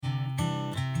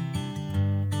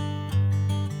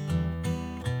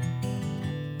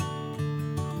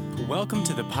Welcome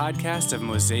to the podcast of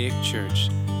Mosaic Church,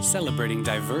 celebrating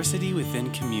diversity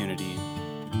within community.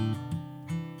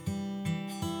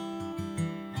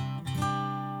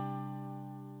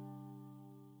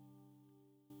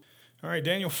 All right,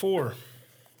 Daniel 4.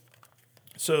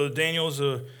 So Daniel is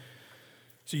a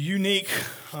unique,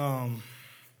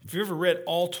 if you ever read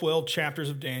all 12 chapters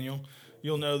of Daniel,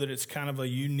 you'll know that it's kind of a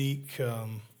unique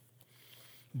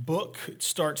book. It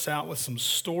starts out with some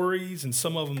stories, and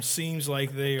some of them seems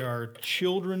like they are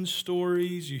children's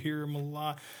stories. You hear them a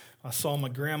lot. I saw my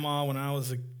grandma when I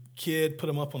was a kid put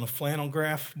them up on a flannel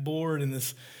graph board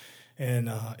in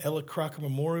Ella Crocker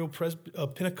Memorial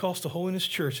Pentecostal Holiness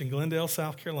Church in Glendale,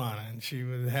 South Carolina. And she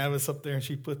would have us up there, and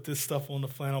she'd put this stuff on the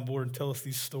flannel board and tell us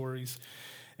these stories.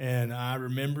 And I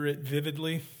remember it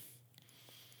vividly.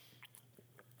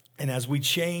 And as we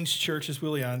changed churches,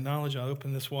 Willie, I acknowledge I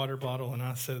opened this water bottle and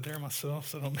I set it there myself,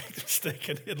 so don't make the mistake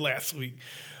I did last week.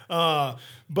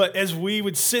 But as we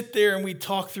would sit there and we'd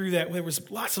talk through that, there was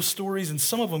lots of stories, and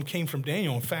some of them came from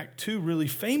Daniel. In fact, two really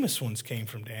famous ones came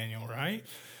from Daniel, right?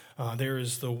 There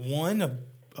is the one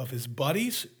of his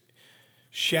buddies,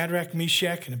 Shadrach,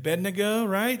 Meshach, and Abednego,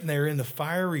 right? And they're in the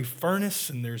fiery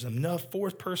furnace, and there's enough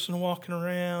fourth person walking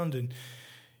around, and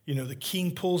you know, the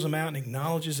king pulls them out and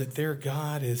acknowledges that their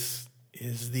God is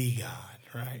the God,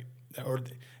 right? Or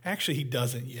actually, he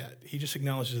doesn't yet. He just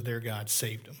acknowledges that their God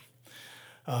saved them.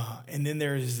 And then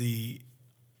there's the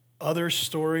other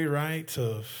story, right,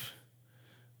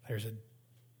 there's a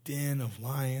den of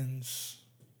lions,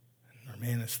 and our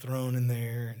man is thrown in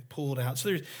there and pulled out. So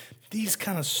there's these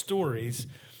kind of stories.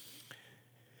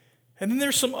 And then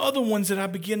there's some other ones that I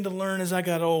began to learn as I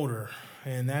got older.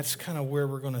 And that's kind of where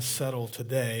we're going to settle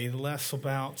today. Less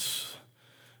about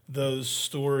those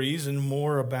stories and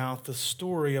more about the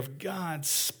story of God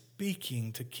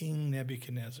speaking to King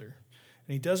Nebuchadnezzar. And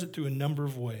he does it through a number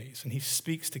of ways. And he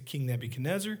speaks to King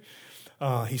Nebuchadnezzar.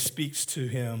 He speaks to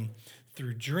him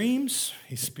through dreams.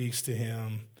 He speaks to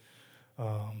him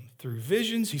through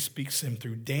visions. He speaks to him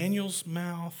through Daniel's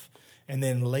mouth. And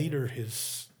then later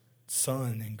his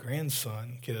son and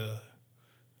grandson get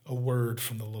a word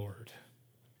from the Lord.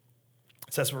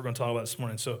 So that's what we're going to talk about this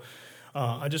morning. So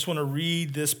I just want to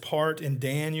read this part in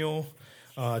Daniel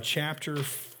chapter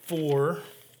 4,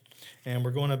 and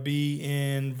we're going to be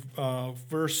in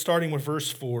starting with verse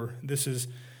 4. This is,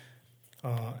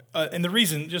 and the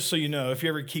reason, just so you know, if you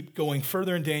ever keep going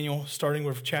further in Daniel, starting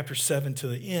with chapter 7 to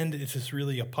the end, it's this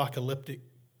really apocalyptic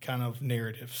kind of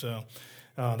narrative. So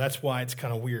that's why it's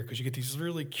kind of weird, because you get these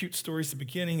really cute stories at the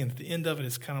beginning, and at the end of it,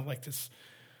 it's kind of like this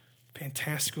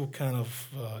fantastical kind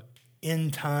of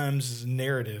end times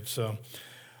narrative. So,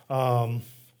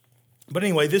 but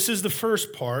anyway, this is the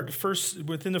first part.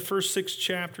 Within the first 6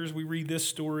 chapters, we read this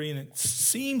story, and it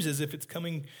seems as if it's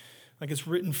coming like it's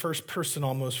written first person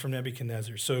almost from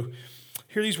Nebuchadnezzar. So,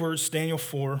 hear these words, Daniel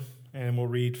 4, and we'll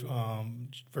read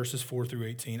verses 4 through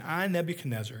 18. I,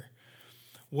 Nebuchadnezzar,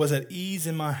 was at ease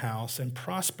in my house and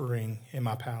prospering in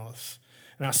my palace.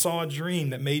 And I saw a dream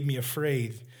that made me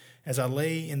afraid as I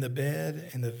lay in the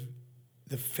bed, and the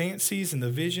fancies and the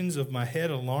visions of my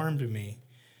head alarmed me.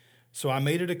 So I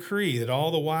made a decree that all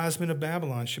the wise men of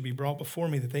Babylon should be brought before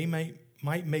me, that they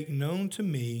might make known to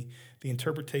me the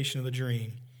interpretation of the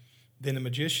dream. Then the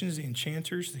magicians, the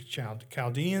enchanters, the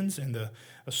Chaldeans, and the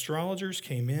astrologers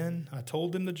came in. I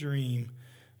told them the dream,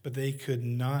 but they could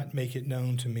not make it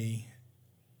known to me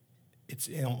its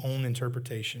own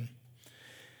interpretation.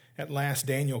 At last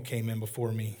Daniel came in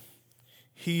before me,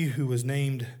 he who was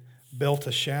named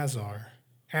Belteshazzar,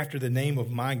 after the name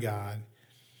of my God,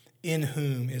 in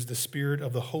whom is the spirit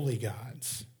of the holy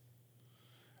gods.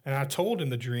 And I told him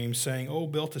the dream, saying, O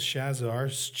Belteshazzar,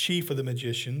 chief of the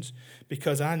magicians,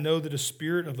 because I know that the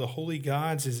spirit of the holy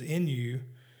gods is in you,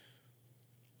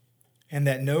 and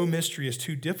that no mystery is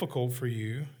too difficult for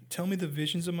you, tell me the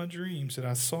visions of my dreams that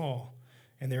I saw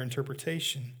and their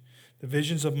interpretation. The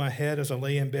visions of my head as I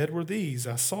lay in bed were these.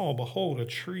 I saw, behold, a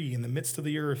tree in the midst of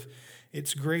the earth.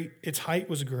 Its height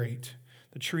was great.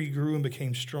 The tree grew and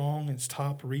became strong, and its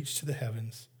top reached to the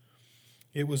heavens.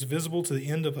 It was visible to the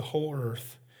end of the whole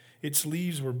earth. Its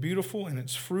leaves were beautiful, and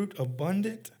its fruit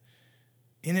abundant.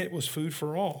 In it was food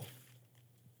for all.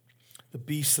 The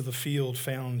beasts of the field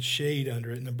found shade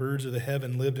under it, and the birds of the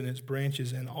heaven lived in its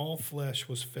branches, and all flesh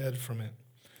was fed from it.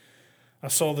 I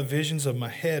saw the visions of my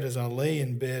head as I lay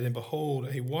in bed, and behold,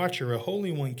 a watcher, a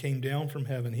holy one, came down from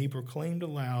heaven. He proclaimed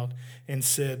aloud and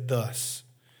said thus,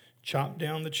 chop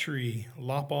down the tree,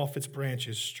 lop off its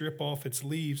branches, strip off its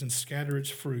leaves, and scatter its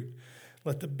fruit.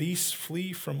 Let the beasts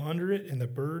flee from under it and the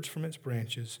birds from its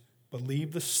branches, but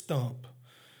leave the stump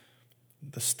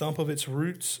of its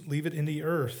roots, leave it in the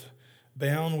earth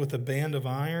bound with a band of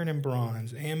iron and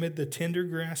bronze, amid the tender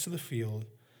grass of the field.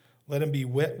 Let him be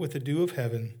wet with the dew of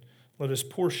heaven. Let his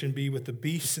portion be with the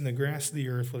beasts in the grass of the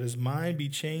earth. Let his mind be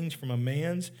changed from a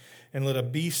man's, and let a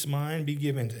beast's mind be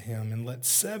given to him. And let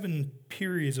 7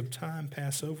 periods of time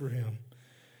pass over him.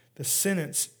 The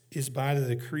sentence is by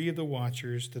the decree of the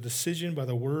watchers, the decision by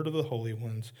the word of the holy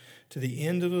ones, to the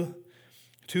end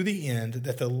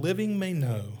that the living may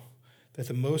know that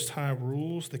the Most High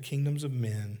rules the kingdoms of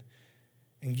men,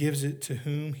 and gives it to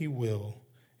whom he will,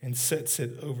 and sets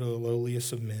it over the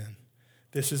lowliest of men.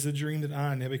 This is the dream that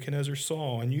I, Nebuchadnezzar,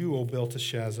 saw, and you, O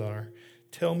Belteshazzar,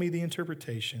 tell me the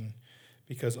interpretation,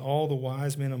 because all the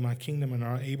wise men of my kingdom are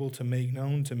not able to make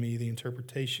known to me the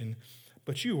interpretation,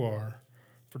 but you are,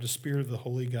 for the spirit of the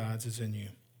holy gods is in you.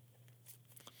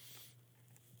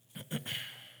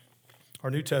 Our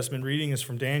New Testament reading is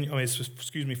from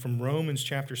from Romans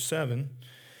chapter 7,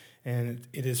 and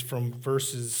it is from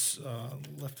verses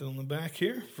left it on the back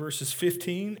here, verses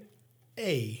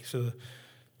 15a. So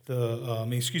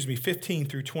 15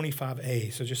 through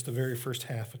 25a. So just the very first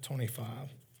half of 25.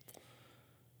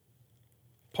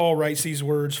 Paul writes these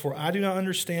words, "For I do not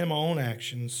understand my own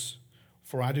actions,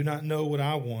 for I do not know what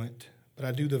I want, but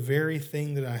I do the very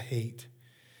thing that I hate.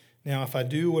 Now, if I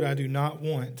do what I do not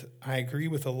want, I agree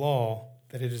with the law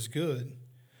that it is good.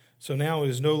 So now it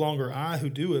is no longer I who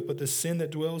do it, but the sin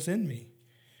that dwells in me.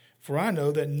 For I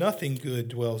know that nothing good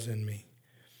dwells in me,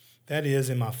 that is,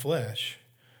 in my flesh.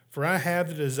 For I have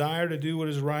the desire to do what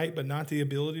is right, but not the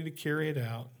ability to carry it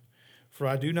out. For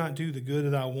I do not do the good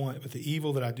that I want, but the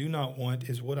evil that I do not want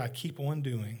is what I keep on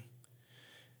doing.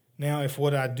 Now, if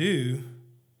I do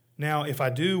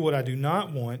what I do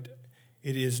not want,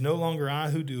 it is no longer I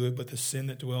who do it, but the sin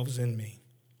that dwells in me.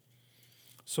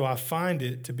 So I find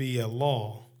it to be a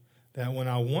law that when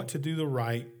I want to do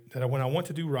right,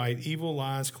 evil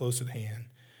lies close at hand.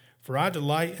 For I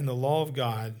delight in the law of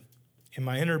God in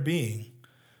my inner being,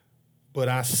 but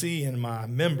I see in my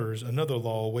members another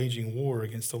law waging war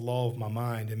against the law of my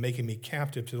mind and making me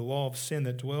captive to the law of sin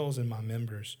that dwells in my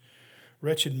members.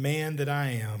 Wretched man that I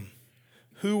am,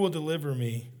 who will deliver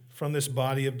me from this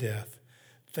body of death?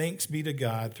 Thanks be to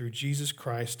God through Jesus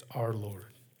Christ our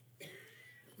Lord."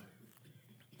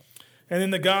 And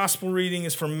then the gospel reading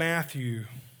is from Matthew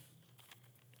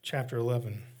chapter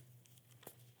 11,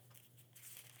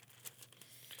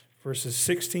 verses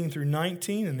 16 through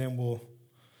 19, and then we'll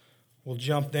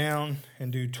jump down and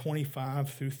do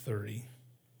 25 through 30.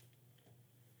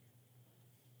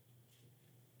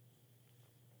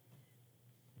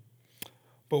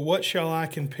 But what shall I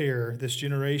compare this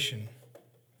generation?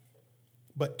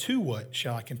 But to what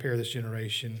shall I compare this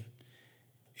generation?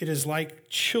 It is like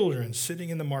children sitting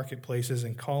in the marketplaces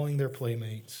and calling their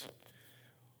playmates.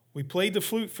 We played the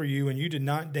flute for you, and you did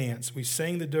not dance. We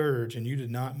sang the dirge, and you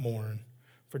did not mourn.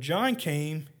 For John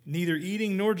came, neither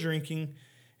eating nor drinking,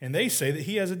 and they say that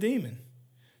he has a demon.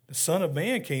 The Son of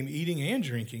Man came eating and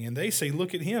drinking, and they say,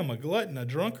 look at him, a glutton, a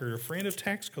drunkard, a friend of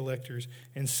tax collectors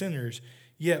and sinners.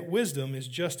 Yet wisdom is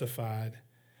justified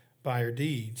by her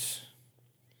deeds.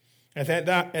 At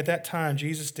that time,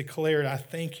 Jesus declared, I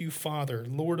thank you, Father,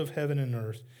 Lord of heaven and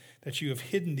earth, that you have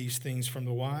hidden these things from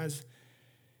the wise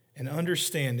and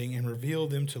understanding and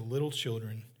revealed them to little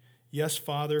children. Yes,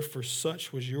 Father, for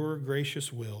such was your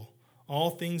gracious will. All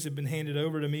things have been handed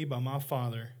over to me by my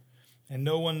Father, and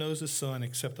no one knows the Son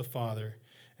except the Father,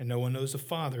 and no one knows the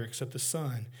Father except the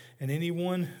Son, and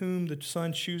anyone whom the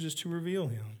Son chooses to reveal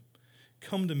him.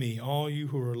 Come to me, all you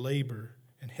who are labor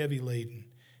and heavy laden,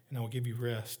 and I will give you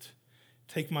rest.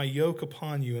 Take my yoke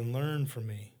upon you and learn from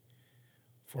me,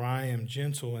 for I am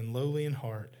gentle and lowly in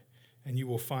heart, and you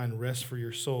will find rest for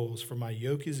your souls. For my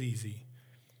yoke is easy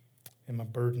and my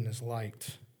burden is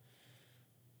light.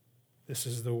 This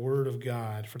is the word of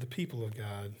God for the people of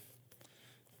God.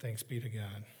 Thanks be to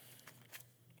God.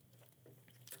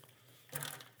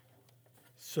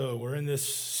 So we're in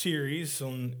this series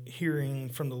on hearing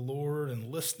from the Lord and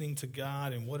listening to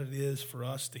God and what it is for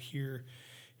us to hear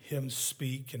him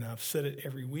speak. And I've said it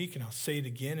every week, and I'll say it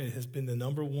again. It has been the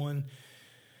number one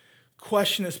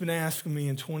question that's been asked of me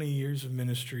in 20 years of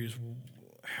ministry is,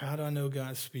 how do I know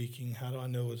God's speaking? How do I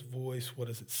know his voice? What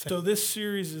does it say? So this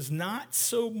series is not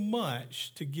so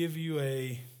much to give you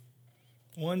a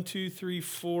 1, 2, 3,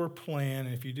 4 plan.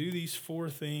 And if you do these 4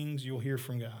 things, you'll hear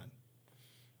from God.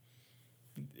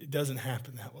 It doesn't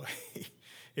happen that way.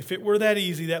 If it were that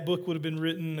easy, that book would have been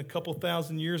written a couple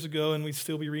thousand years ago, and we'd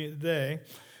still be reading it today.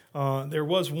 There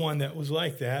was one that was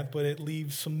like that, but it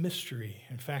leaves some mystery.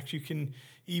 In fact, you can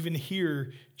even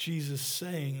hear Jesus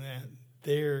saying that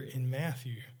there in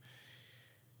Matthew.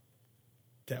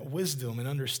 that wisdom and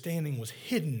understanding was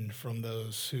hidden from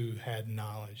those who had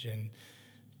knowledge. And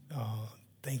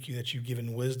thank you that you've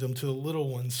given wisdom to the little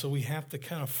ones. So we have to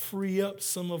kind of free up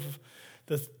some of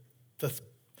the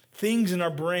things in our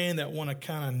brain that want to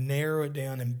kind of narrow it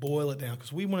down and boil it down,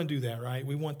 because we want to do that, right?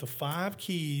 We want the 5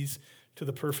 keys to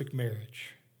the perfect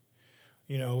marriage.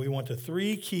 You know, we want the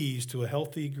 3 keys to a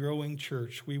healthy, growing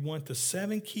church. We want the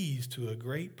 7 keys to a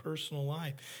great personal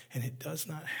life. And it does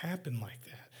not happen like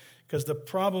that. Because the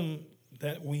problem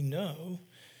that we know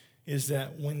is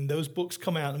that when those books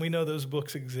come out, and we know those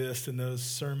books exist, and those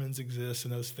sermons exist,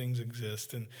 and those things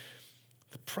exist, and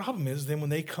the problem is then when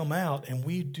they come out and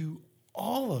we do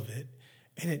all of it,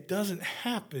 and it doesn't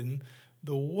happen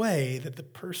the way that the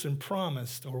person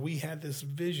promised, or we had this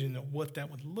vision of what that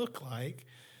would look like,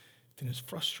 then it's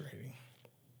frustrating.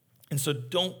 And so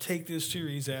don't take this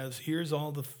series as here's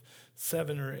all the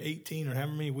 7 or 18 or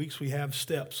however many weeks we have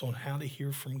steps on how to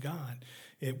hear from God.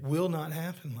 It will not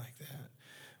happen like that.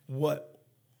 What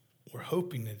we're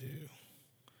hoping to do,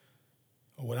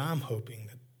 or what I'm hoping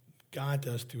that God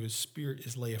does through his Spirit,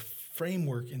 is lay a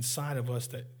framework inside of us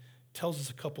that tells us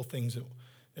a couple things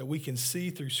that we can see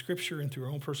through Scripture and through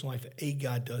our own personal life, that A,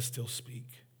 God does still speak.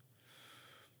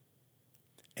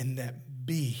 And that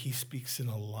B, he speaks in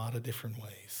a lot of different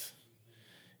ways.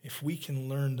 If we can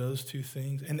learn those 2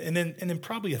 things, and then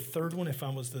probably a third one, if I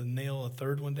was to nail a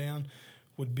third one down,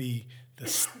 would be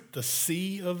the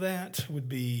C of that would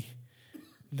be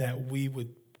that we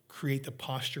would create the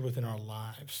posture within our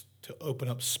lives to open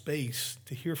up space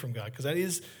to hear from God. Because that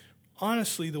is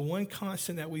honestly the one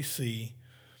constant that we see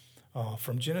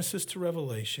from Genesis to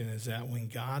Revelation, is that when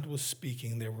God was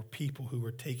speaking, there were people who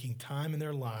were taking time in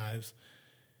their lives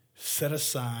set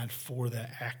aside for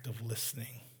that act of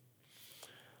listening.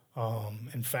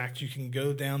 In fact, you can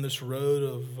go down this road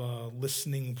of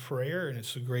listening prayer, and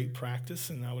it's a great practice,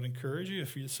 and I would encourage you,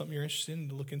 if it's something you're interested in,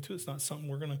 to look into it. It's not something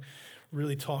we're going to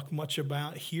really talk much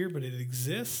about here, but it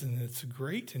exists, and it's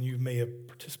great, and you may have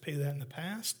participated in that in the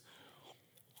past.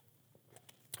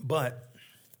 But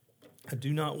I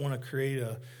do not want to create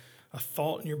a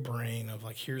thought in your brain of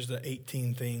like, here's the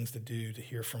 18 things to do to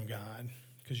hear from God,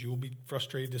 because you will be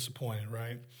frustrated, disappointed,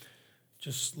 right?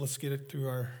 Just let's get it through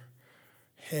our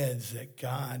heads that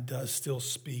God does still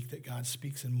speak, that God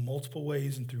speaks in multiple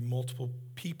ways and through multiple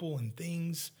people and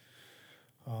things,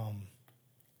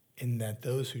 and that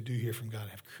those who do hear from God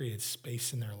have created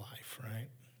space in their life, right?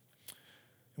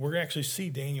 We're going to actually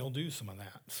see Daniel do some of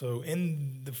that. So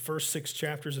in the first 6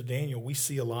 chapters of Daniel, we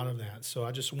see a lot of that. So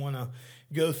I just want to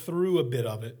go through a bit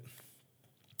of it.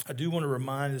 I do want to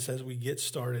remind us as we get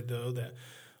started, though, that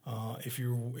if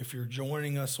you're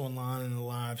joining us online in the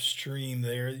live stream,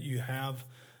 there you have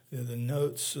the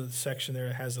notes section there.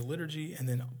 It has the liturgy,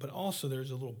 but also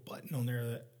there's a little button on there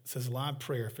that says live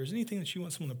prayer. If there's anything that you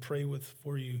want someone to pray with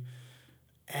for you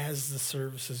as the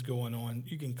service is going on,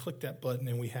 you can click that button,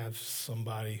 and we have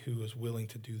somebody who is willing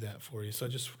to do that for you. So I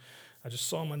just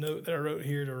saw my note that I wrote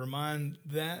here to remind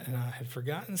that, and I had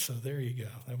forgotten. So there you go.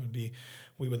 That would be.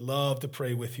 We would love to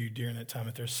pray with you during that time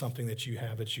if there's something that you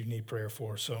have that you need prayer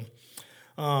for. So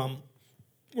we're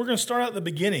going to start out at the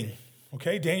beginning,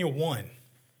 okay? Daniel 1,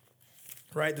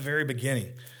 right at the very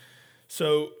beginning.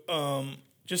 So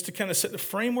just to kind of set the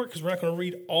framework, because we're not going to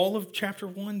read all of chapter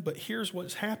 1, but here's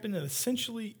what's happened. And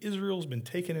essentially, Israel's been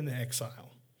taken into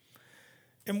exile.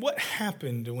 And what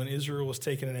happened when Israel was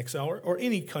taken in exile, or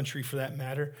any country for that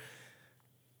matter?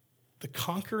 The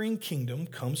conquering kingdom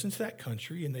comes into that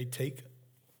country, and they take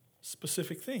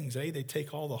specific things. They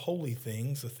take all the holy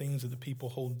things, the things that the people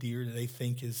hold dear that they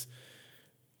think is,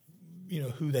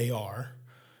 who they are,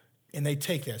 and they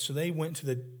take that. So they went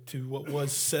to what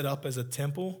was set up as a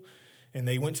temple, and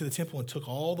they went to the temple and took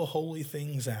all the holy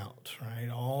things out,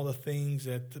 right? All the things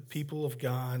that the people of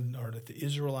God, or that the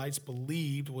Israelites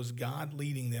believed was God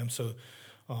leading them. So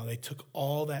they took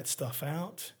all that stuff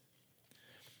out.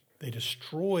 They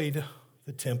destroyed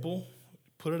the temple,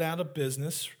 put it out of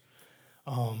business.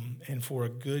 And for a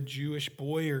good Jewish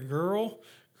boy or girl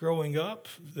growing up,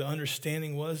 the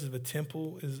understanding was if a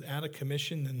temple is out of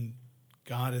commission, then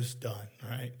God is done,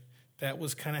 right? That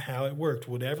was kind of how it worked.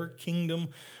 Whatever kingdom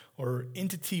or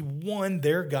entity won,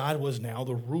 their God was now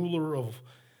the ruler of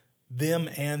them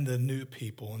and the new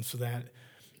people. And so that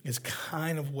is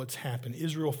kind of what's happened.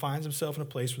 Israel finds himself in a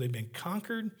place where they've been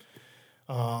conquered,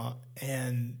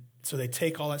 and so they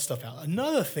take all that stuff out.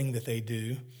 Another thing that they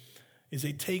do is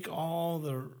they take all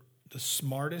the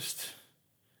smartest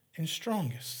and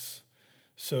strongest.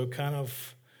 So kind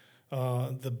of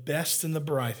the best and the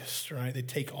brightest, right? They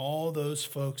take all those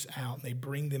folks out and they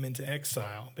bring them into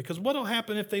exile. Because what will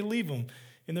happen if they leave them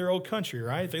in their old country,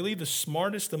 right? If they leave the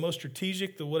smartest, the most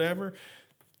strategic, the whatever,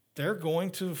 they're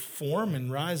going to form and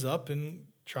rise up and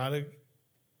try to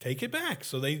take it back.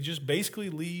 So they just basically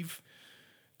leave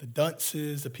the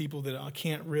dunces, the people that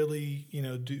can't really,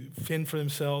 fend for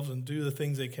themselves and do the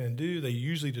things they can do. They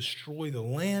usually destroy the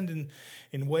land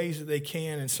in ways that they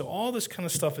can. And so all this kind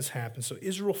of stuff has happened. So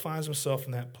Israel finds himself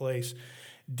in that place.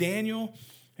 Daniel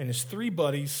and his 3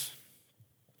 buddies,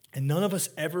 and none of us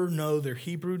ever know their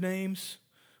Hebrew names.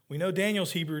 We know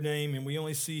Daniel's Hebrew name, and we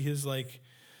only see his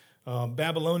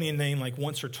Babylonian name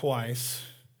once or twice,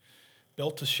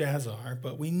 Belteshazzar.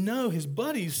 But we know his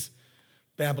buddies'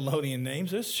 Babylonian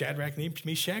names. There's Shadrach,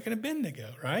 Meshach, and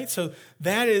Abednego, right? So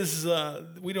that is,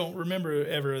 we don't remember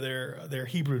ever their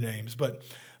Hebrew names. But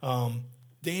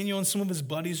Daniel and some of his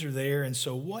buddies are there. And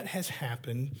so what has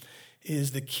happened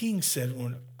is the king said,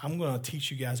 well, I'm going to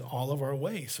teach you guys all of our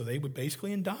ways. So they would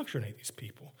basically indoctrinate these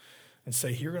people and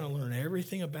say, you're going to learn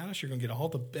everything about us. You're going to get all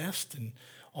the best and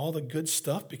all the good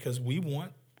stuff because we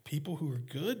want people who are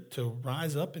good to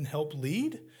rise up and help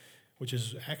lead, which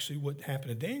is actually what happened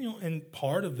to Daniel. And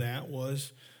part of that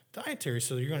was dietary.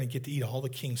 So you're going to get to eat all the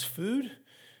king's food.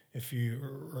 If you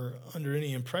are under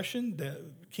any impression that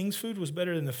king's food was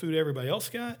better than the food everybody else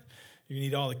got, you're going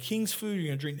to eat all the king's food. You're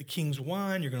going to drink the king's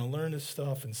wine. You're going to learn this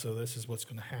stuff. And so this is what's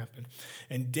going to happen.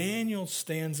 And Daniel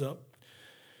stands up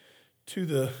to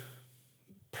the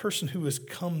person who has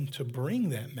come to bring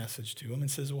that message to him and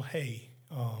says, well, hey,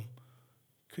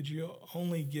 could you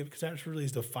only give, because that really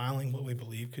is defiling what we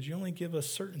believe, could you only give us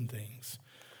certain things?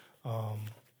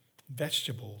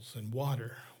 Vegetables and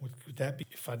water. Would that be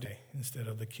if I did instead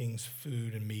of the king's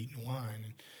food and meat and wine?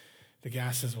 And the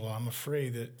guy says, well, I'm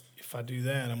afraid that if I do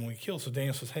that, I'm going to get killed. So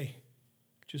Daniel says, hey,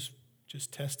 just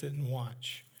test it and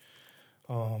watch.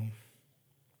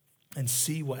 And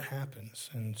see what happens.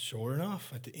 And sure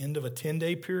enough, at the end of a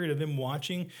 10-day period of them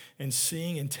watching and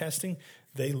seeing and testing,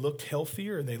 they looked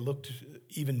healthier and they looked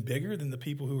even bigger than the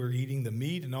people who were eating the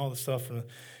meat and all the stuff.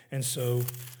 And so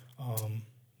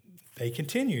they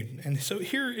continued. And so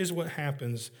here is what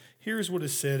happens. Here is what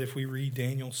is said if we read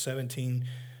Daniel chapter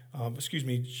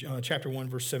 1,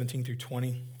 verse 17 through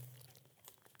 20.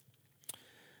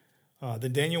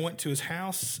 Then Daniel went to his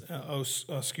house. I will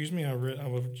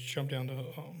jump down to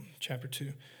chapter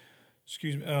 2.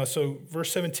 So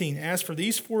verse 17. As for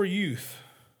these 4 youth,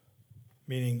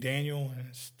 meaning Daniel and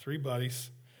his 3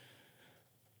 buddies,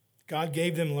 God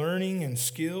gave them learning and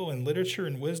skill and literature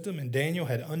and wisdom, and Daniel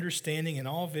had understanding in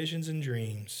all visions and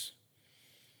dreams.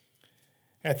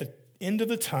 At the end of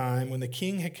the time, when the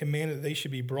king had commanded that they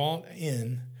should be brought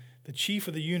in, the chief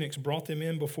of the eunuchs brought them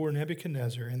in before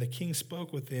Nebuchadnezzar, and the king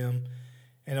spoke with them,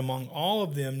 and among all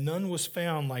of them none was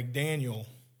found like Daniel,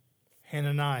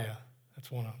 Hananiah, that's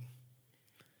one of them,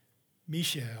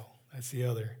 Mishael, that's the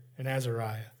other, and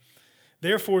Azariah.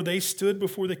 Therefore they stood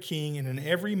before the king, and in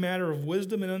every matter of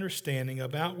wisdom and understanding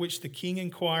about which the king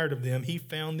inquired of them, he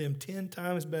found them 10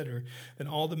 times better than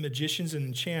all the magicians and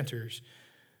enchanters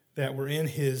that were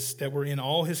in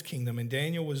all his kingdom. And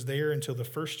Daniel was there until the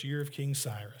first year of King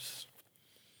Cyrus.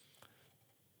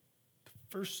 The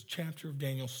first chapter of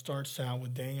Daniel starts out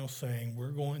with Daniel saying,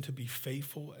 we're going to be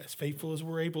faithful as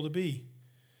we're able to be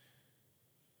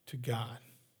to God,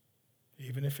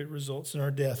 even if it results in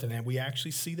our death. And we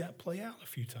actually see that play out a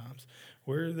few times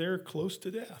where they're close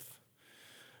to death.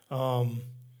 And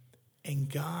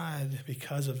God,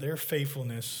 because of their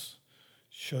faithfulness,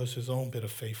 shows his own bit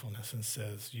of faithfulness and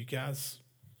says, you guys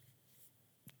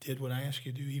did what I asked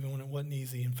you to do even when it wasn't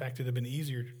easy. In fact, it would have been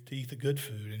easier to eat the good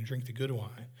food and drink the good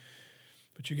wine.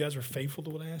 But you guys were faithful to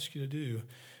what I asked you to do.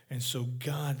 And so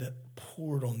God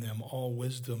poured on them all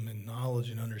wisdom and knowledge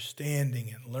and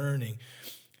understanding and learning.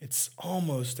 It's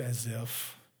almost as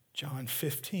if John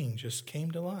 15 just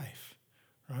came to life,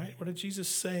 right? What did Jesus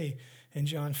say in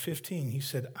John 15? He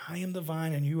said, I am the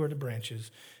vine and you are the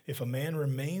branches. If a man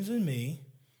remains in me,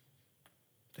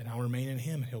 then I'll remain in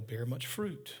him and he'll bear much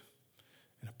fruit.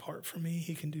 And apart from me,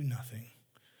 he can do nothing.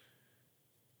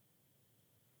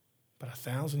 But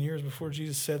 1,000 years before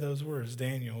Jesus said those words,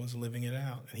 Daniel was living it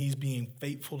out. And he's being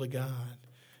faithful to God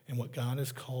and what God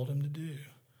has called him to do.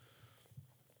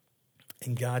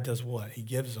 And God does what? He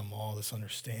gives them all this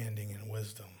understanding and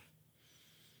wisdom.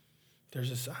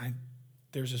 There's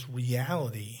this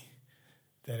reality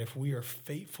that if we are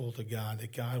faithful to God,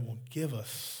 that God will give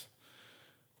us,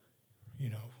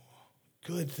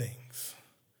 good things.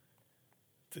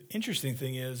 The interesting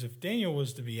thing is, if Daniel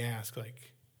was to be asked,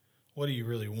 what do you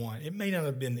really want? It may not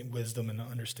have been wisdom and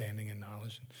understanding and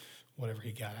knowledge and whatever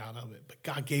he got out of it, but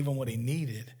God gave him what he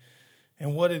needed.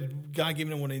 And what did God give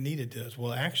him what he needed to?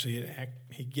 Well, actually,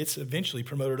 he gets eventually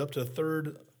promoted up to the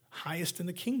 3rd highest in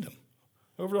the kingdom,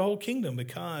 over the whole kingdom,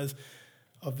 because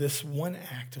of this one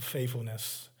act of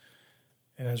faithfulness.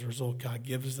 And as a result, God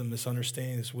gives them this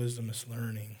understanding, this wisdom, this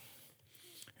learning.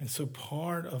 And so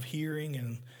part of hearing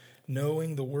and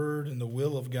knowing the word and the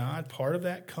will of God, part of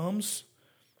that comes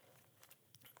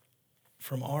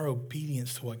from our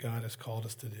obedience to what God has called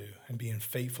us to do and being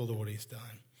faithful to what he's done.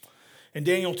 In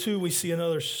Daniel 2, we see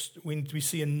another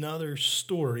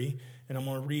story, and I'm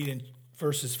going to read in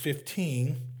verses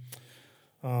 15.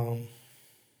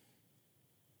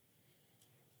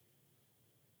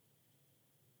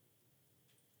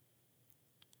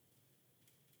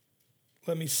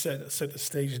 Let me set the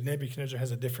stage. Nebuchadnezzar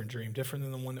has a different dream, different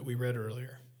than the one that we read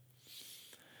earlier.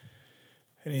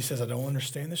 And he says, I don't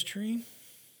understand this dream,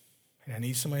 and I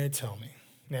need somebody to tell me.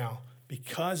 Now,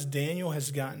 because Daniel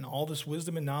has gotten all this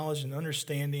wisdom and knowledge and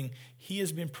understanding, he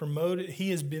has been promoted. He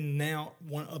has been now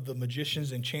one of the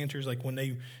magicians, enchanters. Like when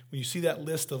you see that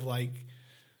list of like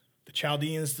the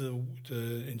Chaldeans, the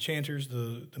enchanters,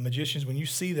 the magicians, when you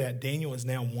see that, Daniel is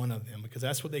now one of them, because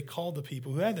that's what they called the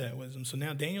people who had that wisdom. So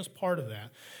now Daniel's part of that.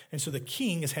 And so the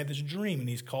king has had this dream, and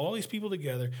he's called all these people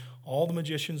together, all the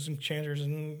magicians, enchanters,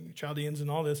 and Chaldeans,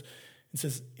 and all this, and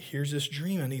says, here's this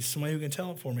dream. I need somebody who can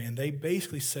tell it for me. And they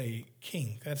basically say,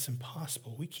 King, that's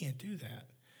impossible. We can't do that.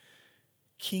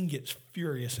 King gets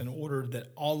furious and ordered that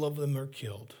all of them are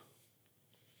killed.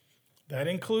 That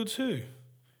includes who?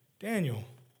 Daniel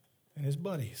and his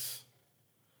buddies.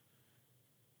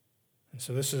 And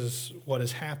so this is what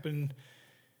has happened.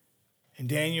 And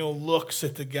Daniel looks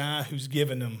at the guy who's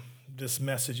given him this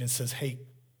message and says, hey,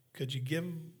 could you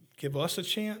give us a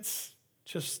chance?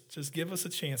 Just give us a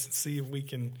chance and see if we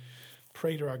can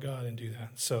pray to our God and do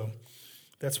that. So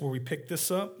that's where we pick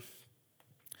this up.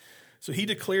 So he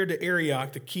declared to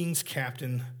Arioch, the king's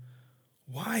captain,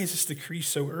 why is this decree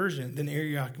so urgent? Then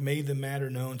Arioch made the matter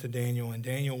known to Daniel, and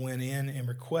Daniel went in and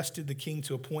requested the king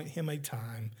to appoint him a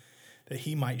time that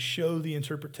he might show the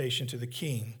interpretation to the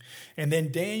king. And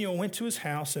then Daniel went to his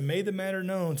house and made the matter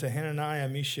known to Hananiah,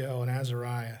 Mishael, and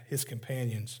Azariah, his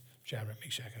companions, Shadrach,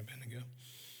 Meshach, and Abednego,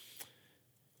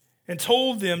 and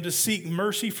told them to seek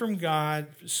mercy from God,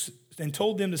 and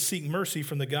told them to seek mercy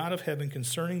from the God of heaven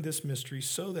concerning this mystery,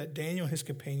 so that Daniel and his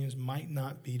companions might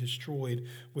not be destroyed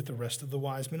with the rest of the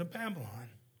wise men of Babylon.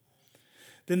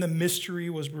 Then the mystery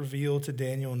was revealed to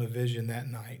Daniel in a vision that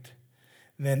night.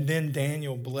 Then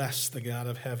Daniel blessed the God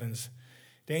of heavens.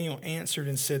 Daniel answered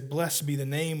and said, blessed be the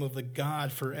name of the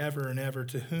God forever and ever,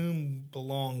 to whom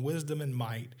belong wisdom and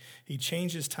might. He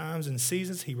changes times and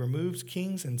seasons. He removes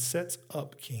kings and sets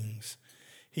up kings.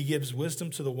 He gives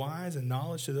wisdom to the wise and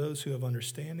knowledge to those who have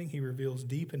understanding. He reveals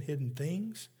deep and hidden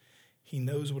things. He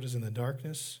knows what is in the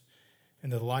darkness,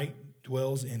 and the light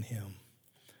dwells in him.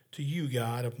 To you,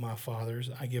 God of my fathers,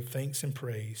 I give thanks and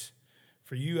praise.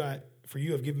 For you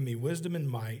have given me wisdom and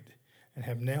might, and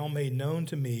have now made known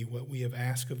to me what we have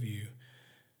asked of you.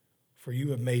 For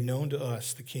you have made known to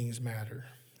us the king's matter.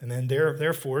 And then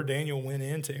therefore Daniel went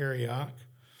in to Arioch.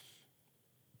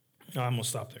 No, I'm going to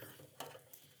stop there,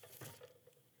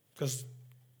 because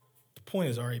the point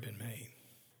has already been made.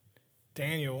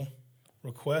 Daniel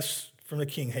requests from the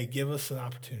king, hey, give us an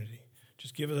opportunity.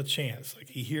 Just give us a chance. Like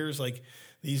he hears, like,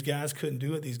 these guys couldn't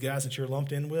do it. These guys that you're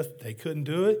lumped in with, they couldn't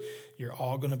do it. You're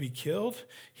all going to be killed.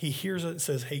 He hears it and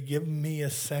says, hey, give me a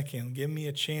second. Give me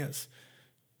a chance,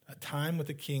 a time with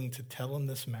the king to tell him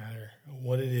this matter,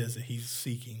 what it is that he's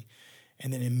seeking.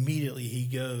 And then immediately he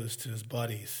goes to his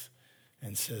buddies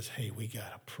and says, hey, we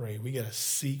got to pray. We got to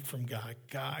seek from God.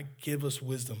 God, give us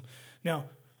wisdom. Now,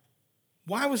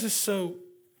 why was this so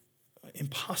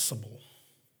impossible?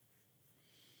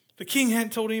 The king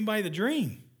hadn't told anybody the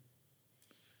dream.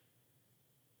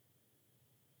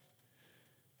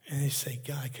 And they say,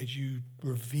 God, could you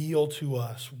reveal to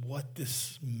us what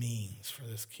this means for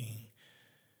this king?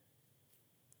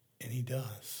 And he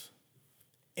does.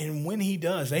 And when he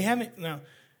does, they haven't. Now,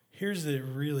 here's the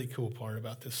really cool part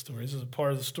about this story. This is a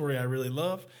part of the story I really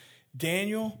love.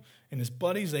 Daniel and his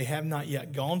buddies, they have not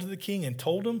yet gone to the king and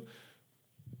told him.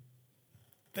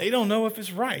 They don't know if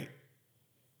it's right.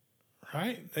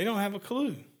 Right? They don't have a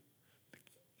clue.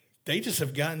 They just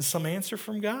have gotten some answer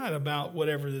from God about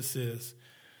whatever this is.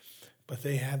 But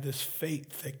they have this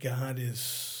faith that God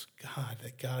is God,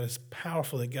 that God is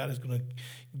powerful, that God is going to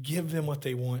give them what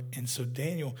they want. And so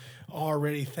Daniel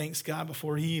already thanks God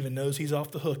before he even knows he's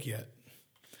off the hook yet.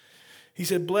 He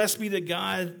said, blessed be the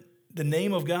God, the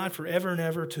name of God forever and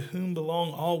ever, to whom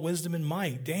belong all wisdom and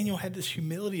might. Daniel had this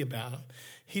humility about him.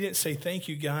 He didn't say, thank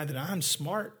you, God, that I'm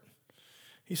smart.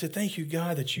 He said, thank you,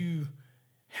 God, that you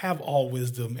have all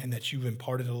wisdom and that you've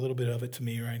imparted a little bit of it to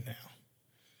me right now.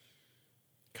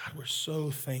 God, we're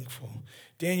so thankful.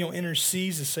 Daniel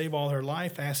intercedes to save all her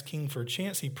life, asks king for a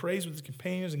chance. He prays with his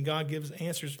companions, and God gives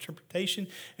answers, interpretation.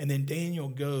 And then Daniel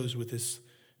goes with this.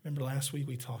 Remember last week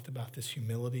we talked about this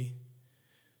humility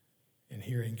and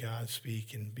hearing God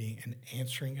speak and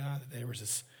answering God. There was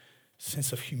this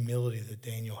sense of humility that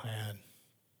Daniel had.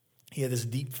 He had this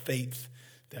deep faith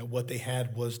that what they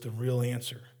had was the real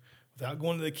answer. Without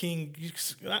going to the king,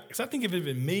 because I think if it had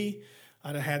been me,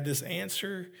 I'd have had this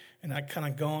answer, and I'd kind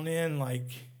of gone in like,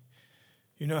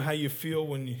 you know how you feel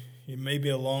when you maybe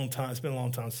a long time, it's been a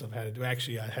long time since I've had to do,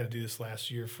 actually I had to do this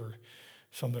last year for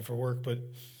something for work, but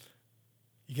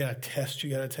you got a test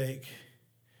you got to take,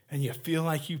 and you feel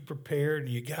like you've prepared,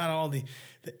 and you got all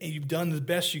you've done the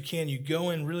best you can. You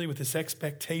go in really with this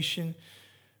expectation,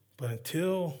 but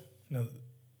until,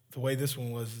 the way this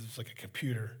one was, it's like a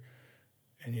computer.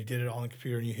 And you did it all on the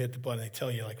computer, and you hit the button. They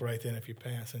tell you, like, right then if you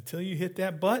pass. Until you hit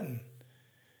that button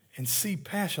and see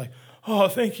pass, you're like, oh,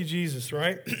 thank you, Jesus,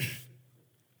 right?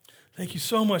 Thank you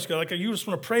so much, God. Like, you just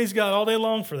want to praise God all day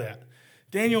long for that.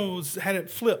 Daniel had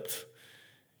it flipped.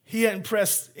 He hadn't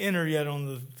pressed enter yet on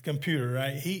the computer,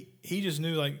 right? He just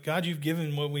knew, like, God, you've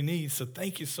given what we need, so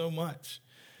thank you so much.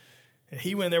 And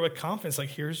he went there with confidence, like,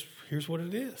 here's what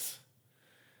it is.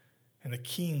 And the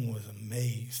king was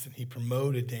amazed, and he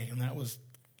promoted Daniel. And that was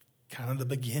kind of the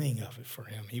beginning of it for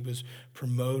him. He was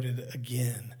promoted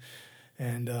again.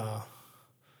 And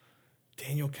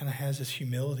Daniel kind of has this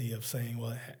humility of saying,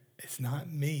 well, it's not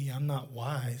me. I'm not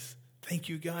wise. Thank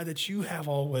you, God, that you have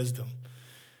all wisdom.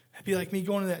 It'd be like me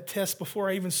going to that test before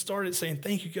I even started saying,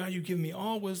 thank you, God, you've given me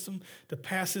all wisdom to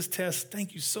pass this test.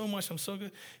 Thank you so much. I'm so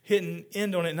good. Hitting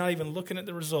end on it, not even looking at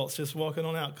the results, just walking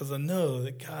on out, because I know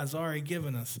that God's already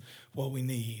given us what we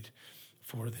need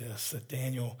for this. That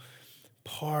Daniel,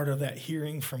 part of that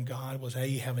hearing from God was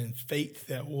having faith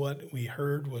that what we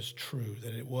heard was true,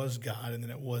 that it was God and that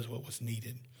it was what was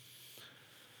needed.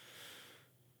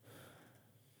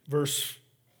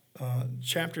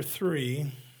 Chapter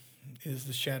 3 is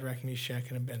the Shadrach, Meshach,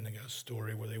 and Abednego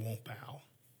story where they won't bow.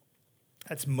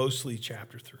 That's mostly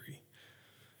chapter 3.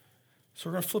 So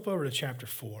we're going to flip over to chapter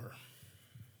 4.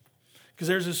 Because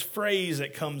there's this phrase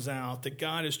that comes out that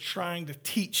God is trying to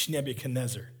teach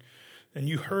Nebuchadnezzar. And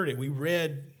you heard it. We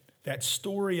read that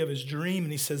story of his dream,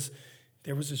 and he says,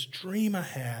 there was this dream I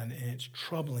had, and it's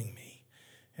troubling me.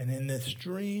 And in this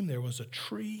dream, there was a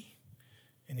tree,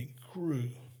 and it grew.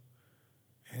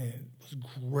 And it was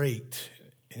great.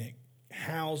 And it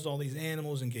housed all these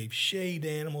animals and gave shade to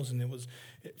animals, and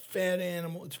it fed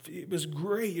animals. It was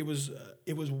great. It was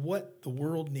what the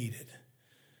world needed.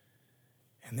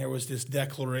 And there was this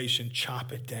declaration,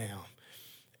 chop it down.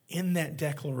 In that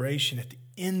declaration, at the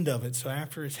end of it, so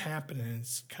after it's happening,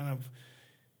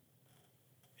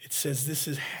 it says this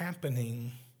is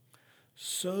happening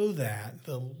so that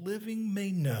the living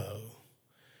may know.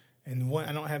 And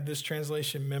I don't have this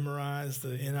translation memorized.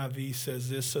 The NIV says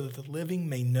this, so that the living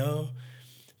may know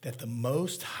that the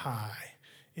Most High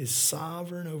is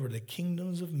sovereign over the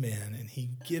kingdoms of men, and he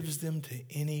gives them to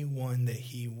anyone that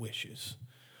he wishes.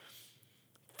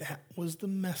 That was the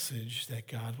message that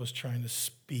God was trying to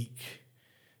speak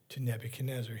to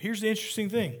Nebuchadnezzar. Here's the interesting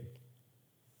thing.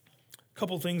 A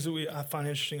couple of things that I find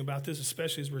interesting about this,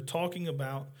 especially as we're talking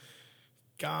about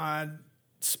God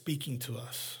speaking to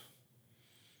us.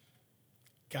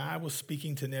 God was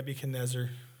speaking to Nebuchadnezzar,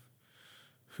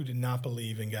 who did not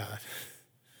believe in God.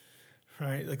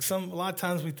 Right? Like a lot of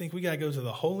times we think we got to go to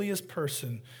the holiest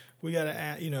person. We got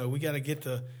to get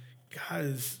the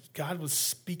God was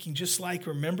speaking just like,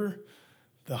 remember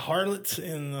the harlots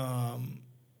in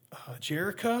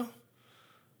Jericho?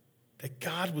 That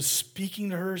God was speaking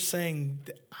to her saying,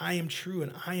 I am true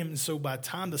and I am. And so by the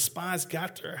time the spies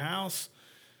got to her house,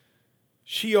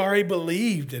 she already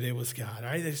believed that it was God.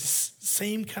 Right? It's the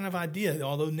same kind of idea,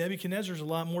 although Nebuchadnezzar is a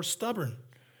lot more stubborn.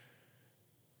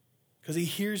 Because he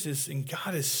hears this and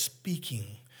God is speaking.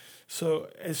 So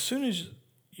as soon as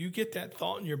you get that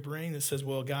thought in your brain that says,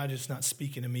 well, God is not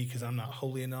speaking to me because I'm not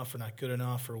holy enough or not good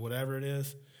enough or whatever it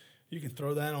is, you can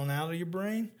throw that on out of your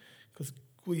brain, because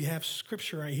we have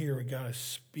scripture right here where God is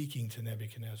speaking to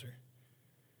Nebuchadnezzar,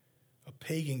 a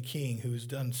pagan king who's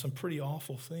done some pretty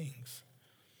awful things.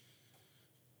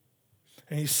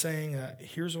 And he's saying,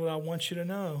 here's what I want you to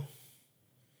know.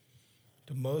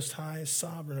 The Most High is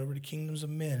sovereign over the kingdoms of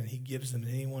men, and he gives them to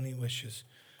anyone he wishes.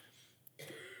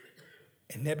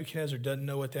 And Nebuchadnezzar doesn't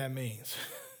know what that means.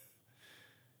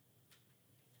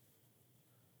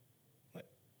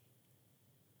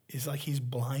 It's like he's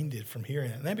blinded from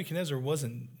hearing it. Nebuchadnezzar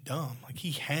wasn't dumb. Like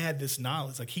he had this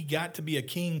knowledge. Like he got to be a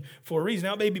king for a reason.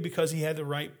 Now maybe because he had the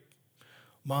right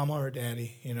mama or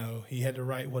daddy, he had the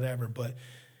right whatever. But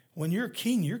When you're a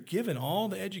king, you're given all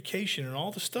the education and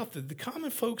all the stuff that the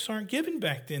common folks aren't given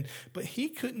back then. But he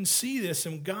couldn't see this,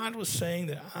 and God was saying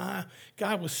that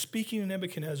God was speaking to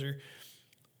Nebuchadnezzar,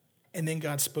 and then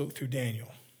God spoke through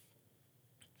Daniel.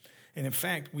 And in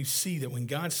fact, we see that when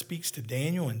God speaks to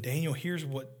Daniel, and Daniel hears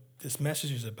what this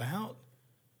message is about,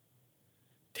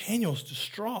 Daniel's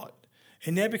distraught.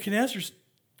 And Nebuchadnezzar's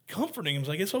comforting him. He's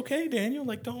like, it's okay, Daniel.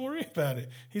 Like, don't worry about it.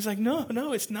 He's like, no,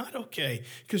 it's not okay,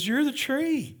 because you're the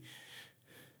tree.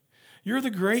 You're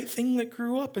the great thing that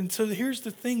grew up. And so here's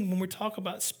the thing when we talk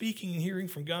about speaking and hearing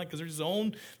from God, because there's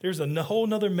a whole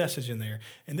nother message in there.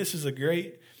 And this is a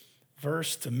great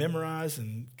verse to memorize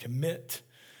and commit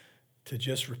to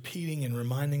just repeating and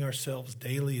reminding ourselves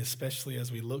daily, especially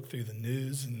as we look through the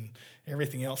news and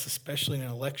everything else, especially in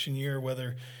an election year,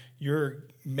 whether you're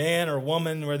man or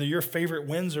woman, whether your favorite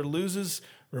wins or loses.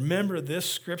 Remember this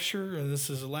scripture, and this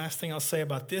is the last thing I'll say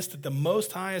about this, that the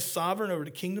Most High is sovereign over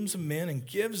the kingdoms of men and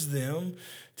gives them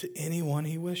to anyone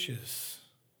he wishes.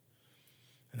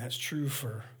 And that's true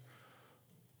for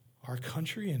our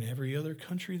country and every other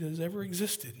country that has ever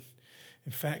existed.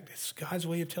 In fact, it's God's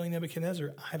way of telling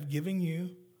Nebuchadnezzar, I've given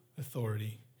you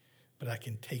authority, but I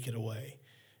can take it away.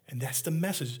 And that's the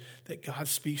message that God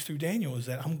speaks through Daniel, is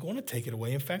that I'm going to take it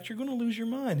away. In fact, you're going to lose your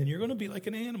mind, and you're going to be like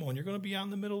an animal, and you're going to be out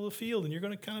in the middle of the field, and you're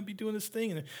going to kind of be doing this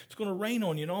thing, and it's going to rain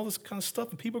on you and all this kind of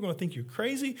stuff, and people are going to think you're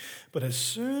crazy. But as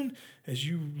soon as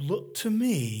you look to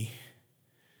me,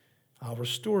 I'll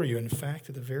restore you. In fact,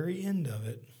 at the very end of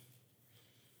it,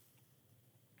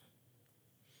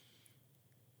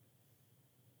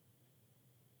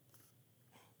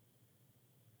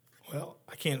 well,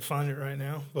 I can't find it right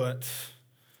now, but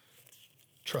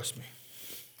trust me.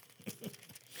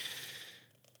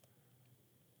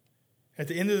 At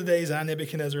the end of the days, I,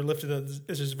 Nebuchadnezzar, lifted up,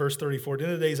 this is verse 34, at the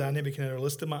end of the days, I, Nebuchadnezzar,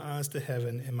 lifted my eyes to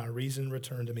heaven, and my reason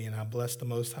returned to me, and I blessed the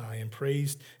Most High, and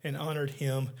praised and honored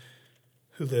him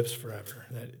who lives forever.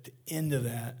 That at the end of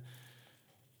that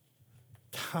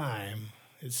time,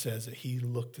 it says that he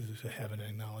looked to heaven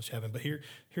and acknowledged heaven. But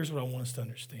here's what I want us to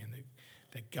understand,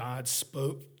 that God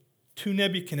spoke to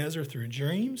Nebuchadnezzar through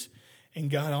dreams, and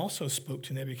God also spoke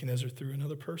to Nebuchadnezzar through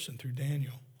another person, through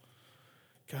Daniel.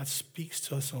 God speaks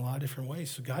to us in a lot of different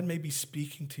ways. So God may be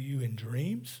speaking to you in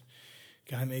dreams.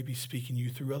 God may be speaking to you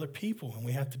through other people, and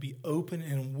we have to be open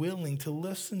and willing to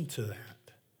listen to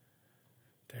that.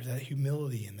 There's that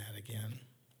humility in that again.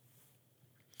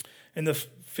 And the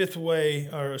fifth way,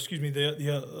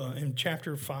 in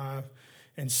chapter 5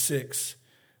 and 6,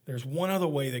 there's one other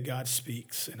way that God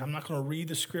speaks, and I'm not going to read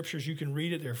the scriptures. You can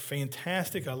read it. They're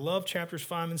fantastic. I love chapters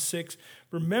 5 and 6.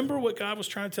 Remember what God was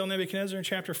trying to tell Nebuchadnezzar in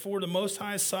chapter 4, the Most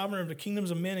High is sovereign over the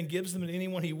kingdoms of men and gives them to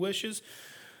anyone he wishes.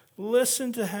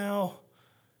 Listen to how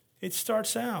it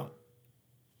starts out.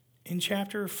 In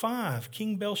chapter 5,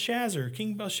 King Belshazzar.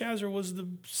 King Belshazzar was the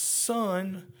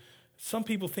son, some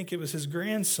people think it was his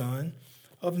grandson,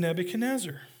 of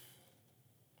Nebuchadnezzar.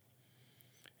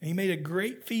 And he made a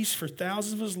great feast for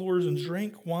thousands of his lords and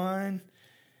drank wine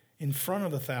in front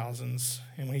of the thousands.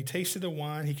 And when he tasted the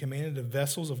wine, he commanded the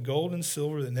vessels of gold and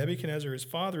silver that Nebuchadnezzar, his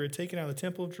father, had taken out of the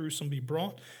temple of Jerusalem be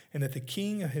brought, and that the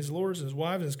king, his lords, and his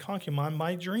wives, and his concubine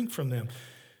might drink from them.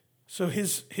 So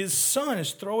his son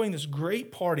is throwing this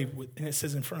great party, and it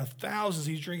says in front of thousands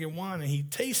he's drinking wine, and he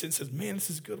tastes it and says, man,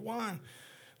 this is good wine.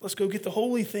 Let's go get the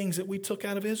holy things that we took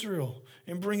out of Israel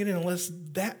and bring it in, and let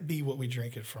that be what we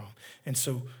drink it from. And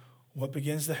so what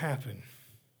begins to happen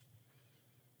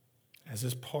as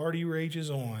this party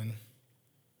rages on,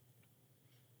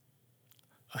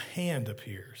 a hand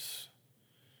appears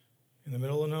in the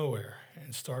middle of nowhere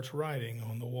and starts writing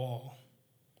on the wall.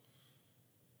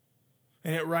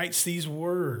 And it writes these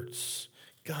words.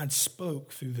 God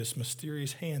spoke through this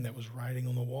mysterious hand that was writing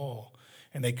on the wall.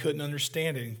 And they couldn't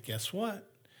understand it. And guess what?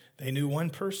 They knew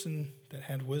one person that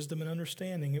had wisdom and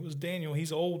understanding. It was Daniel.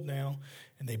 He's old now.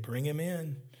 And they bring him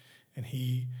in. And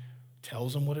he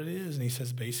tells them what it is. And he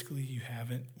says, basically, you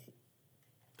haven't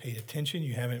paid attention.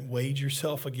 You haven't weighed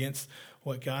yourself against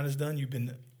what God has done. You've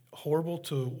been horrible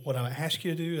to what I ask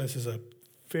you to do. This is a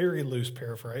very loose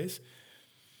paraphrase.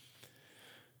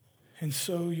 And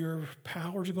so your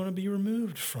powers are going to be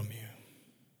removed from you.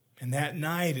 And that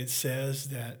night it says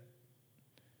that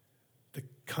the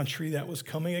country that was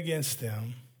coming against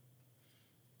them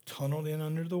tunneled in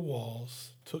under the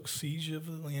walls, took siege of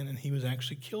the land, and he was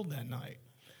actually killed that night.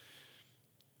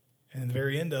 And at the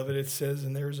very end of it, it says,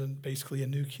 and there's basically a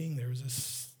new king. There was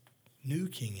this new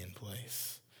king in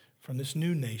place from this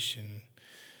new nation.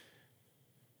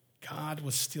 God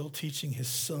was still teaching his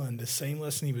son the same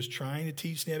lesson he was trying to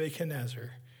teach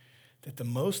Nebuchadnezzar, that the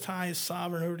Most High is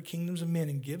sovereign over the kingdoms of men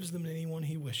and gives them to anyone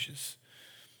he wishes.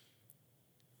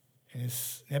 And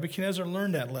Nebuchadnezzar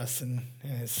learned that lesson,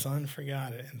 and his son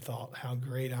forgot it and thought, how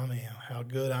great I am, how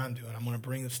good I'm doing. I'm going to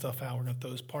bring the stuff out. We're going to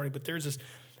throw this party.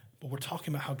 But we're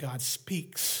talking about how God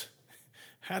speaks.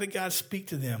 How did God speak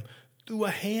to them? Through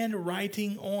a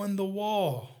handwriting on the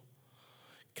wall.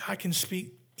 God can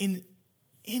speak in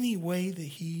any way that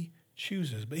he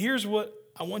chooses. But here's what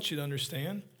I want you to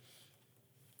understand.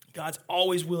 God's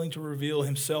always willing to reveal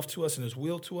himself to us and his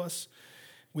will to us.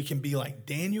 We can be like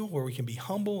Daniel, where we can be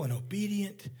humble and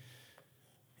obedient,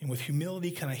 and with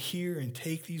humility kind of hear and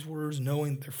take these words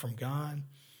knowing they're from God.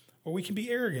 Or we can be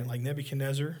arrogant like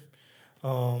Nebuchadnezzar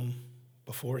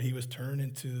before he was turned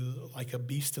into like a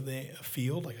beast of the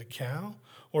field, like a cow.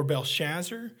 Or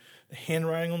Belshazzar, the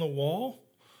handwriting on the wall.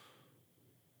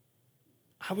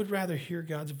 I would rather hear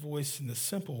God's voice in the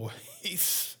simple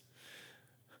ways.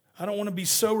 I don't want to be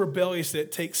so rebellious that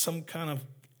it takes some kind of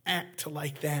act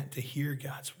like that to hear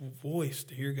God's voice,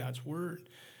 to hear God's word.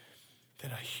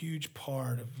 That a huge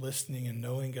part of listening and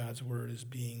knowing God's word is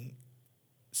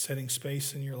setting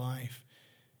space in your life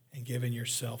and giving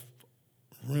yourself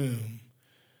room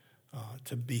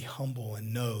to be humble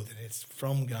and know that it's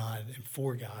from God and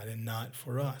for God and not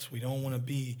for us. We don't want to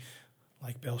be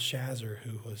like Belshazzar,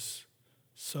 who was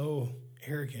so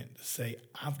arrogant to say,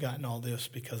 I've gotten all this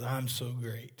because I'm so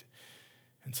great.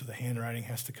 And so the handwriting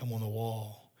has to come on the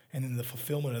wall. And then the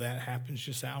fulfillment of that happens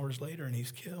just hours later, and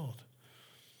he's killed.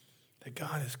 That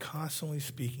God is constantly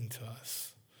speaking to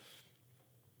us.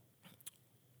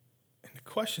 And the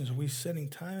question is, are we setting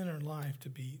time in our life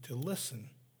to listen?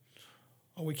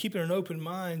 Are we keeping an open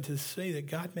mind to say that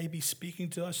God may be speaking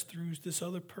to us through this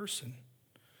other person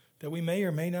that we may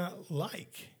or may not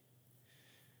like?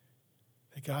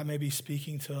 That God may be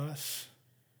speaking to us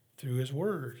through his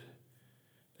word.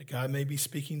 That God may be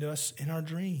speaking to us in our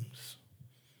dreams.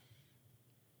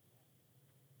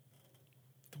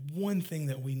 The one thing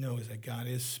that we know is that God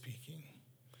is speaking,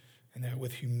 and that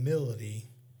with humility,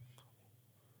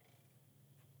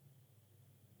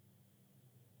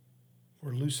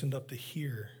 we're loosened up to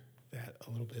hear that a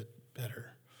little bit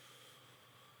better.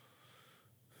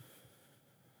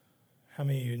 How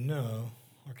many of you know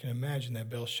or can imagine that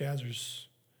Belshazzar's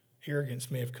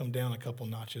arrogance may have come down a couple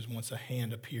notches once a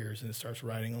hand appears and it starts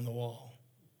writing on the wall?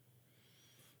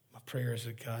 My prayer is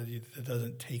that God, it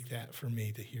doesn't take that for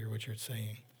me to hear what you're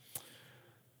saying.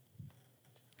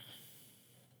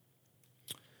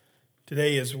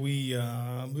 Today, as we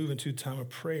move into a time of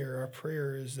prayer, our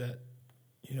prayer is that,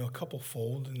 a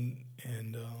couple-fold,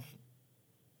 and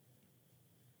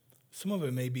some of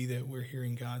it may be that we're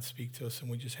hearing God speak to us,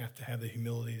 and we just have to have the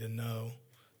humility to know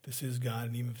this is God,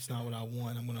 and even if it's not what I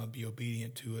want, I'm going to be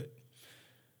obedient to it.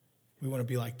 We want to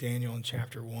be like Daniel in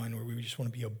chapter 1, where we just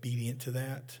want to be obedient to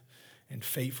that and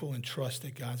faithful and trust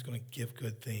that God's going to give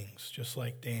good things, just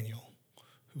like Daniel,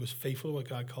 who was faithful to what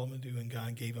God called him to do, and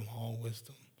God gave him all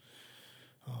wisdom.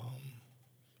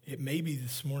 It may be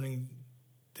this morning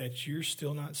that you're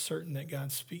still not certain that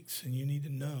God speaks, and you need to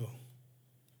know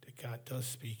that God does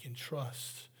speak and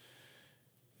trust.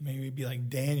 Maybe be like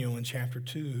Daniel in chapter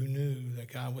 2, who knew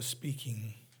that God was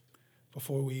speaking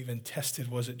before we even tested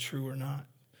was it true or not.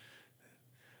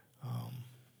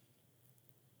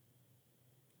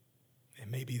 It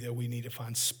may be that we need to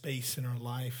find space in our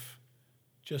life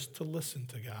just to listen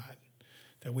to God,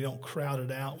 that we don't crowd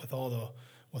it out with all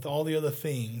the other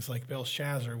things, like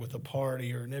Belshazzar with a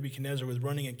party or Nebuchadnezzar with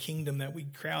running a kingdom, that we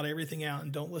crowd everything out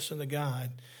and don't listen to God.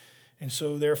 And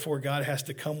so therefore God has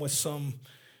to come with some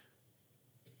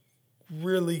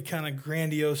really kind of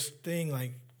grandiose thing,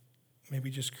 like maybe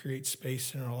just create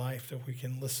space in our life that we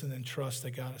can listen and trust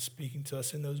that God is speaking to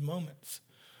us in those moments.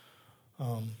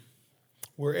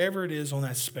 Wherever it is on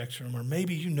that spectrum, or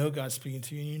maybe God's speaking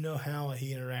to you and you know how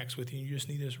he interacts with you, and you just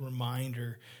need this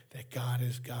reminder that God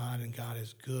is God and God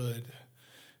is good.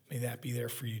 May that be there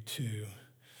for you too.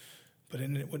 But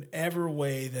in whatever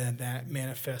way that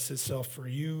manifests itself for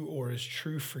you or is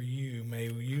true for you, may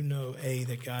you know, A,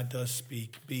 that God does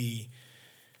speak, B,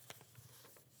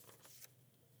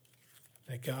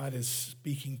 that God is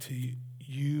speaking to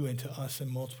you and to us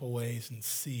in multiple ways, and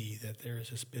C, that there is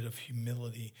this bit of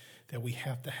humility that we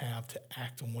have to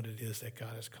act on what it is that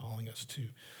God is calling us to.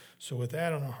 So with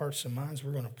that on our hearts and minds,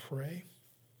 we're going to pray.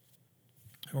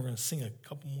 And we're going to sing a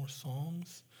couple more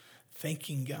songs,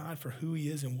 thanking God for who he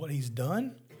is and what he's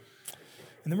done.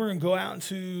 And then we're going to go out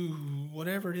into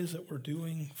whatever it is that we're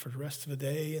doing for the rest of the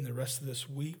day and the rest of this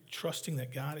week, trusting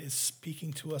that God is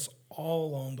speaking to us all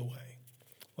along the way.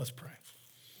 Let's pray.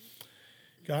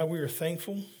 God, we are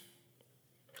thankful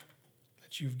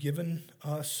that you've given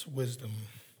us wisdom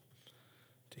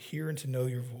to hear and to know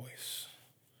your voice.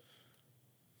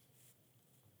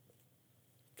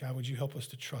 God, would you help us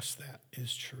to trust that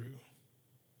is true?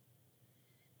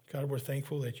 God, we're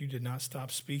thankful that you did not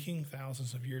stop speaking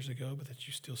thousands of years ago, but that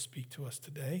you still speak to us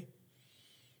today.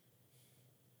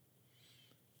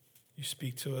 You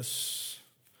speak to us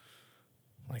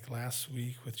like last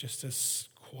week with just this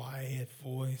quiet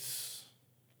voice,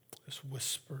 this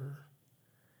whisper.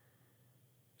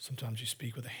 Sometimes you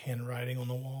speak with a handwriting on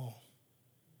the wall.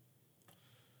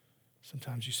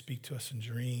 Sometimes you speak to us in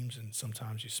dreams, and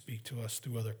sometimes you speak to us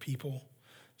through other people.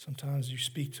 Sometimes you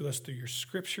speak to us through your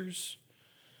scriptures.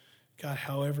 God,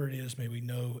 however it is, may we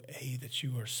know, that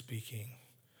you are speaking.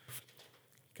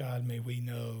 God, may we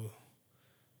know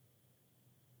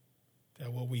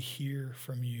that what we hear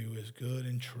from you is good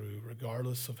and true,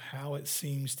 regardless of how it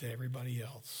seems to everybody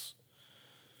else.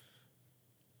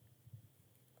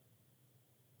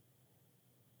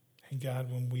 And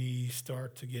God, when we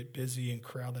start to get busy and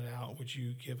crowded out, would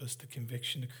you give us the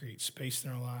conviction to create space in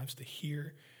our lives to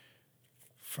hear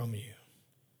from you?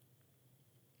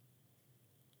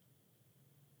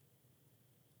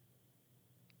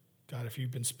 God, if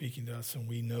you've been speaking to us and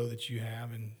we know that you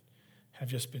have and have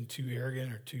just been too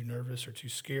arrogant or too nervous or too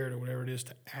scared or whatever it is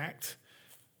to act,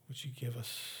 would you give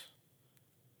us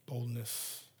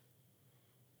boldness?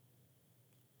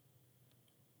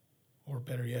 Or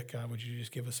better yet, God, would you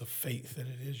just give us a faith that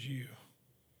it is you?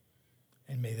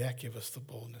 And may that give us the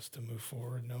boldness to move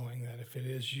forward, knowing that if it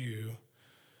is you,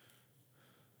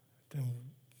 then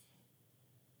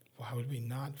why would we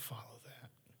not follow that?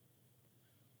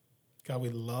 God, we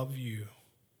love you.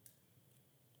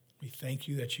 We thank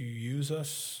you that you use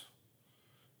us.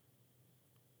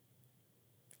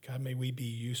 God, may we be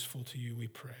useful to you, we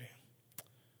pray.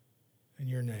 In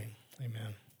your name,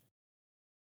 amen.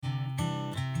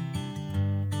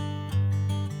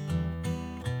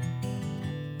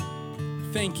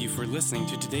 Thank you for listening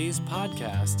to today's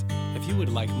podcast. If you would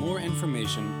like more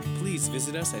information, please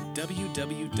visit us at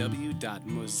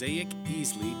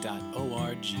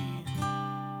www.mosaiceasley.org.